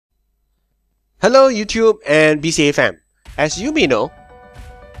Hello YouTube and BCA As you may know,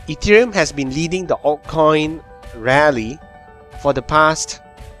 Ethereum has been leading the altcoin rally for the past,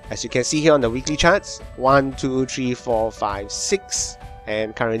 as you can see here on the weekly charts, 1, 2, 3, 4, 5, 6,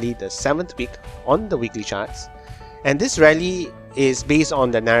 and currently the 7th week on the weekly charts. And this rally is based on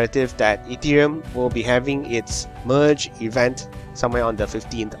the narrative that Ethereum will be having its merge event somewhere on the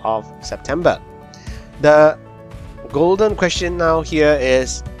 15th of September. The golden question now here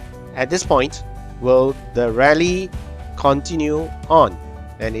is, at this point, will the rally continue on?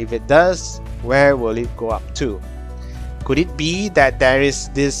 And if it does, where will it go up to? Could it be that there is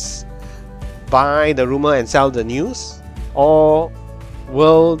this buy the rumor and sell the news? Or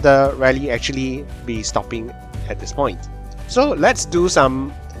will the rally actually be stopping at this point? So let's do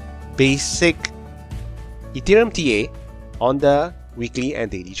some basic Ethereum TA on the weekly and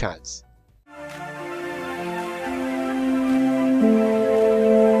daily charts.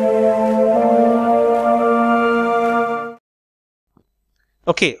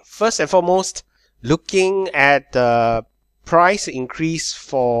 Okay, first and foremost, looking at the price increase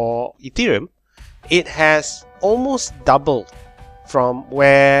for Ethereum, it has almost doubled from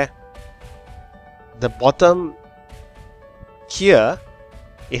where the bottom here.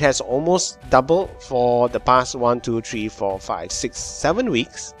 It has almost doubled for the past 1, 2, 3, 4, 5, 6, 7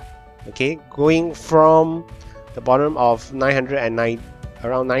 weeks. Okay, going from the bottom of 909,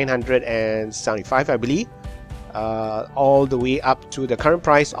 around 975, I believe. All the way up to the current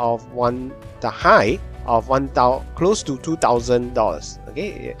price of the high of close to $2,000.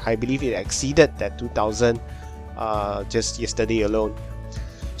 Okay, I believe it exceeded that 2,000 just yesterday alone.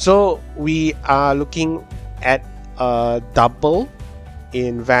 So we are looking at a double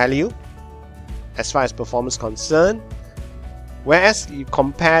in value as far as performance concerned. Whereas you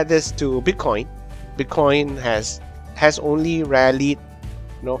compare this to Bitcoin, Bitcoin has only rallied,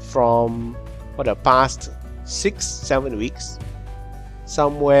 from the past 6-7 weeks,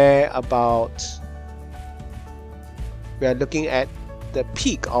 somewhere about, we are looking at the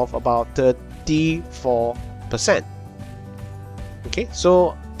peak of about 34%. Okay,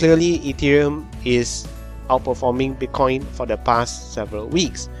 so clearly Ethereum is outperforming Bitcoin for the past several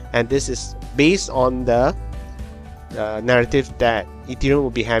weeks, and this is based on the narrative that Ethereum will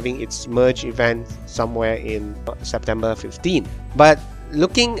be having its merge event somewhere in September 15. But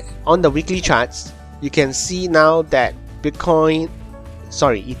looking on the weekly charts, you can see now that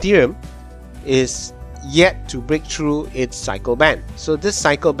Ethereum is yet to break through its cycle band. So this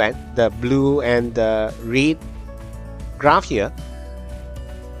cycle band, the blue and the red graph here,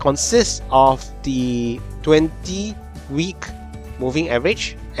 consists of the 20-week moving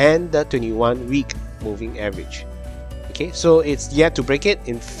average and the 21-week moving average. Okay, so it's yet to break it.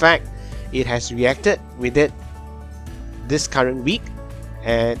 In fact, it has reacted with it this current week,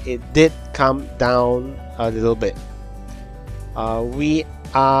 and it did come down a little bit. We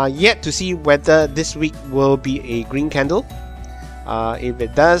are yet to see whether this week will be a green candle. If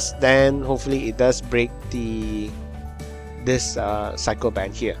it does, then hopefully it does break this cycle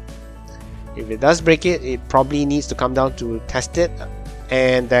band here. If it does break it, it probably needs to come down to test it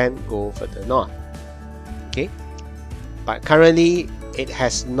and then go further north. Okay, but currently it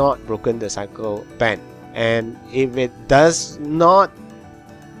has not broken the cycle band, and if it does not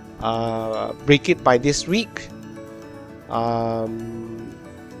break it by this week,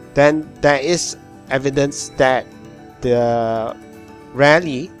 then there is evidence that the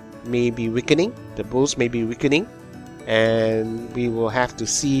rally may be weakening, the bulls may be weakening, and we will have to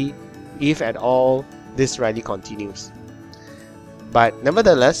see if at all this rally continues. But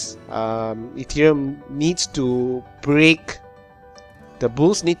nevertheless, Ethereum needs to break, the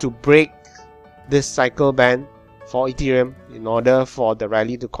bulls need to break this cycle band for Ethereum in order for the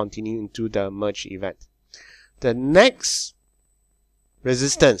rally to continue into the merge event. The next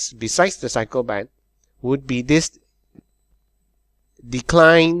resistance besides the cycle band would be this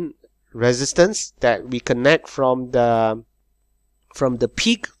decline resistance that we connect from the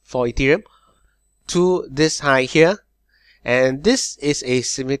peak for Ethereum to this high here, and this is a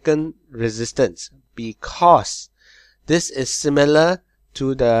significant resistance because this is similar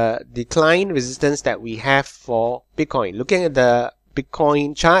to the decline resistance that we have for Bitcoin. Looking at the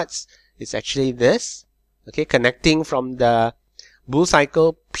Bitcoin charts, it's actually this, okay, connecting from the bull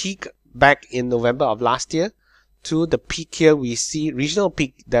cycle peak back in November of last year to the peak here we see, regional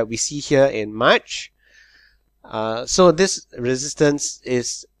peak that we see here in March. So this resistance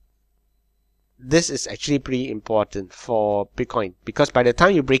is actually pretty important for Bitcoin, because by the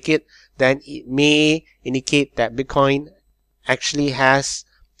time you break it, then it may indicate that Bitcoin actually has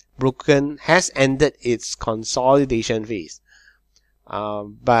ended its consolidation phase.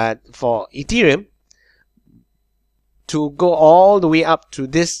 But for Ethereum, to go all the way up to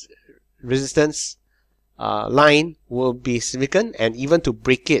this resistance line will be significant, and even to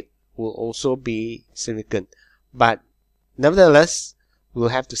break it will also be significant. But nevertheless, we'll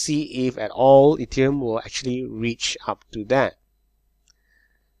have to see if at all Ethereum will actually reach up to that.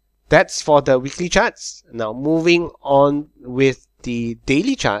 That's for the weekly charts. Now moving on with the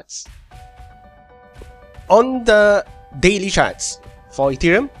daily charts. On the daily charts for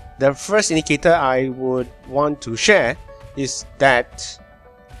Ethereum, the first indicator I would want to share is that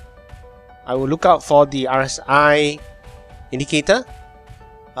I will look out for the RSI indicator.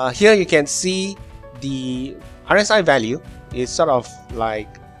 Here you can see the RSI value is sort of like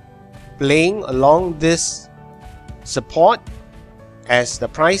playing along this support as the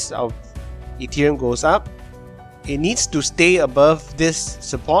price of Ethereum goes up. It needs to stay above this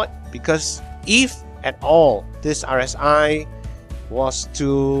support, because if at all this RSI was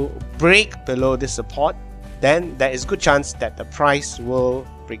to break below this support, then there is good chance that the price will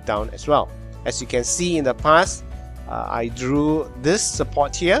break down as well. As you can see in the past, I drew this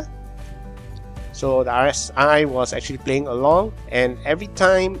support here. So the RSI was actually playing along, and every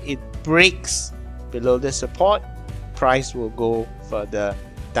time it breaks below this support, price will go further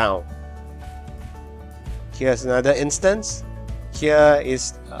down. Here's another instance. Here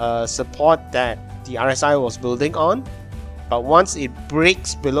is a support that the RSI was building on, but once it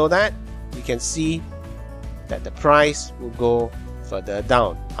breaks below that, you can see that the price will go further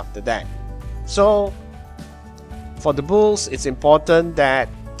down after that. So for the bulls, it's important that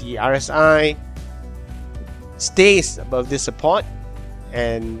the RSI stays above this support,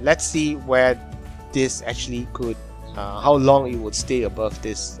 and let's see where this actually could, how long it would stay above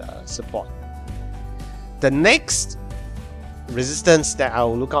this support. The next resistance that I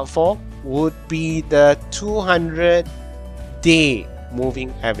will look out for would be the 200-day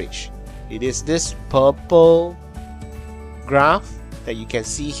moving average. It is this purple graph that you can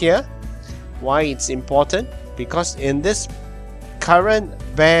see here. Why it's important? Because in this current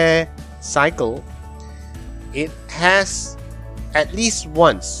bear cycle, it has at least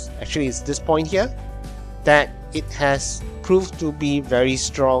once, actually it's this point here, that it has proved to be very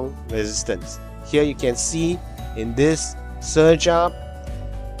strong resistance. Here you can see in this surge up,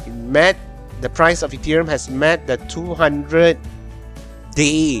 the price of Ethereum has met the 200-day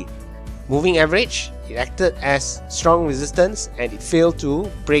moving average. It acted as strong resistance and it failed to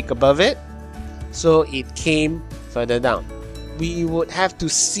break above it, so it came further down. We would have to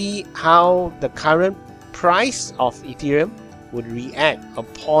see how the current price of Ethereum would react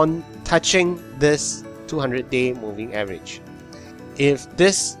upon touching this 200-day moving average. If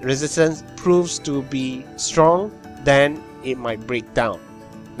this resistance proves to be strong, then it might break down.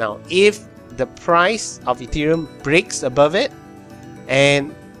 Now, if the price of Ethereum breaks above it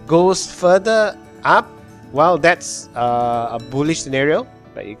and goes further up, well, that's a bullish scenario.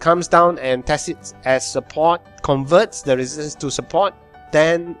 But it comes down and tests it as support, converts the resistance to support,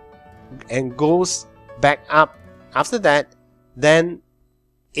 then and goes back up after that, then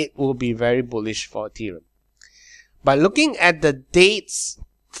it will be very bullish for Ethereum. But looking at the dates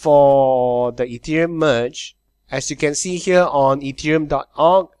for the Ethereum merge, as you can see here on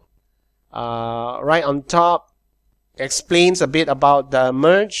ethereum.org, right on top explains a bit about the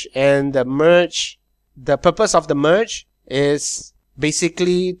merge, and the purpose of the merge is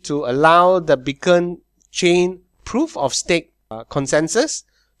basically to allow the beacon chain proof of stake consensus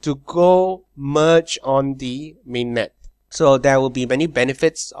to go merge on the mainnet. So there will be many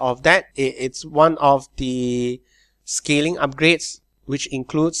benefits of that. It's one of the scaling upgrades, which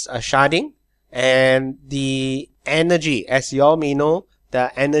includes sharding, and the energy. As you all may know,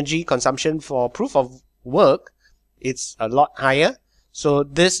 the energy consumption for proof of work, it's a lot higher. So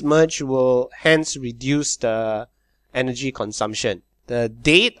this merge will hence reduce the energy consumption. The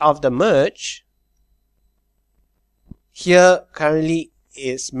date of the merge here currently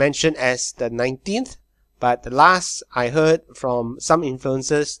is mentioned as the 19th, but the last I heard from some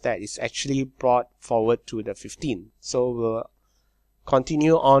influencers that it's actually brought forward to the 15th. So we'll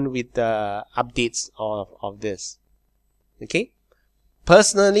continue on with the updates of this. Okay,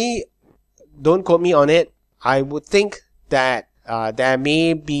 personally, don't quote me on it, I would think that there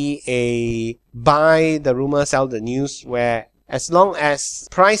may be a buy the rumor, sell the news, where as long as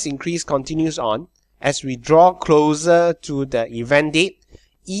price increase continues on, as we draw closer to the event date,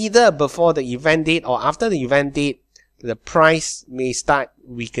 either before the event date or after the event date, the price may start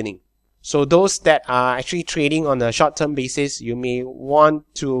weakening. So those that are actually trading on a short-term basis, you may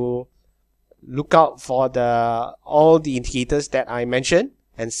want to look out for all the indicators that I mentioned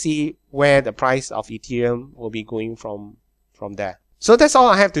and see where the price of Ethereum will be going from there. So that's all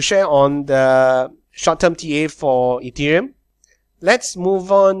I have to share on the short-term TA for Ethereum. Let's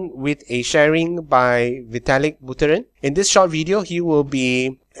move on with a sharing by Vitalik Buterin. In this short video, he will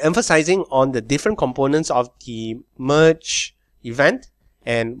be emphasizing on the different components of the merge event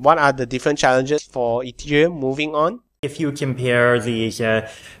and what are the different challenges for Ethereum moving on. If you compare the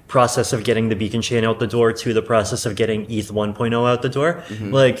process of getting the beacon chain out the door to the process of getting ETH 1.0 out the door,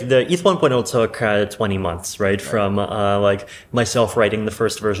 like the ETH 1.0 took 20 months, right? From like myself writing the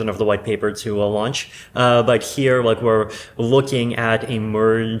first version of the white paper to launch. But here, like we're looking at a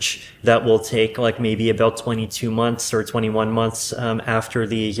merge that will take like maybe about 22 months or 21 months after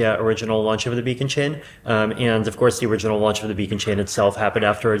the original launch of the beacon chain. And of course, the original launch of the beacon chain itself happened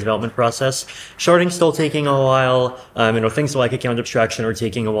after a development process. Sharding still taking a while. Things like account abstraction are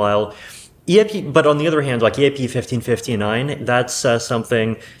taking a while. EIP, but on the other hand, like EIP 1559, that's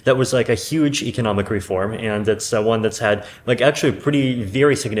something that was like a huge economic reform, and it's one that's had like actually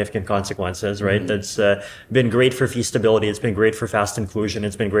very significant consequences, right? That's been great for fee stability, it's been great for fast inclusion,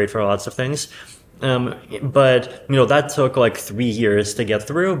 it's been great for lots of things. But, that took like 3 years to get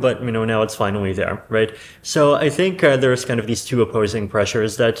through, but, now it's finally there, right? So I think there's kind of these two opposing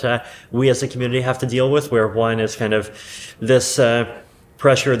pressures that we as a community have to deal with, where one is kind of this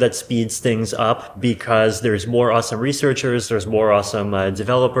pressure that speeds things up because there's more awesome researchers, there's more awesome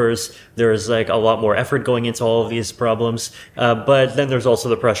developers, there's like a lot more effort going into all of these problems. But then there's also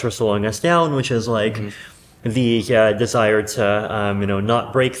the pressure slowing us down, which is like the desire to,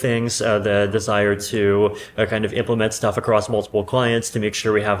 not break things, the desire to kind of implement stuff across multiple clients to make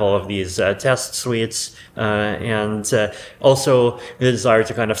sure we have all of these test suites, and also the desire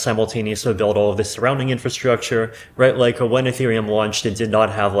to kind of simultaneously build all of this surrounding infrastructure, right? Like when Ethereum launched, it did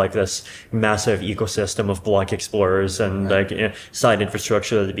not have like this massive ecosystem of block explorers and like side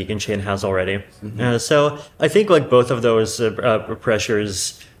infrastructure that the beacon chain has already. So I think like both of those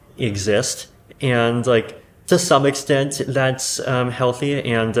pressures exist, and like to some extent that's healthy,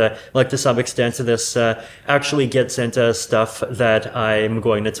 and like to some extent this actually gets into stuff that I'm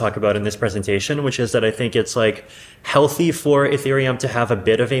going to talk about in this presentation, which is that I think it's like healthy for Ethereum to have a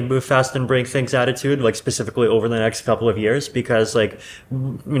bit of a move fast and break things attitude, like specifically over the next couple of years, because like,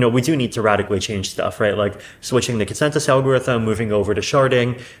 we do need to radically change stuff, right? Like switching the consensus algorithm, moving over to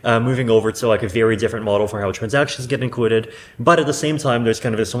sharding, moving over to like a very different model for how transactions get included. But at the same time, there's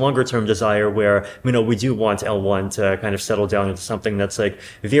kind of this longer term desire where, we do want L1 to kind of settle down into something that's like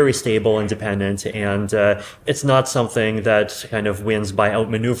very stable, independent, and it's not something that kind of wins by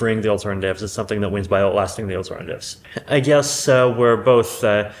outmaneuvering the alternatives. It's something that wins by outlasting the alternatives. I guess we're both,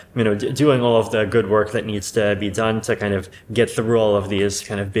 doing all of the good work that needs to be done to kind of get through all of these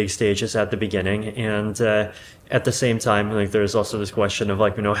kind of big stages at the beginning, and at the same time, like there's also this question of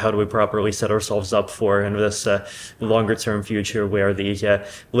like, how do we properly set ourselves up for this longer term future where the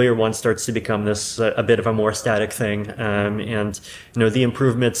layer 1 starts to become this a bit of a more static thing, and the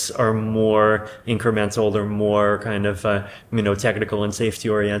improvements are more incremental, they're more kind of technical and safety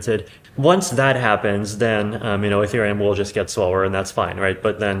oriented. Once that happens, then Ethereum will just get slower, and that's fine, right?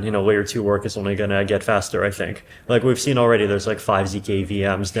 But then layer 2 work is only gonna get faster, I think. Like we've seen already, there's like 5 ZK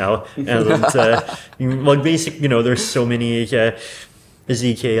VMs now, and like basically, there's so many ZK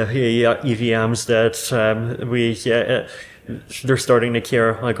EVMs that they're starting to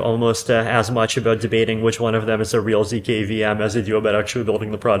care like almost as much about debating which one of them is a real ZK VM as they do about actually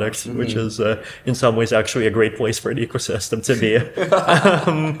building the product, which is in some ways actually a great place for an ecosystem to be.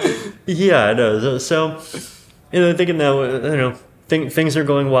 So thinking now, things are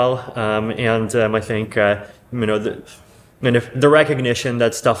going well, and I think and if the recognition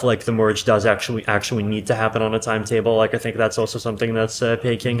that stuff like the merge does actually need to happen on a timetable, like I think that's also something that's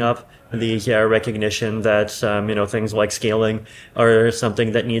picking up. The recognition that things like scaling are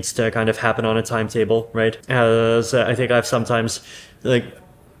something that needs to kind of happen on a timetable, right? As I think I've sometimes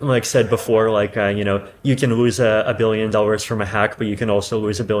like said before, like, you can lose $1 billion from a hack, but you can also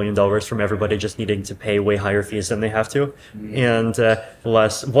lose $1 billion from everybody just needing to pay way higher fees than they have to. And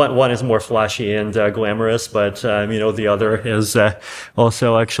one is more flashy and glamorous, but the other is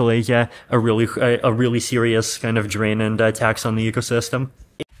also actually a really serious kind of drain and tax on the ecosystem.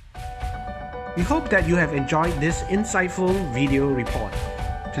 We hope that you have enjoyed this insightful video report.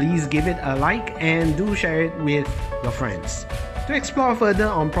 Please give it a like and do share it with your friends. To explore further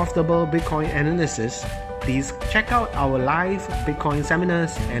on profitable Bitcoin analysis, please check out our live Bitcoin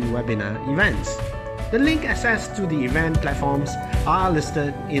seminars and webinar events. The link access to the event platforms are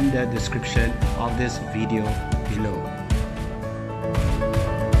listed in the description of this video below.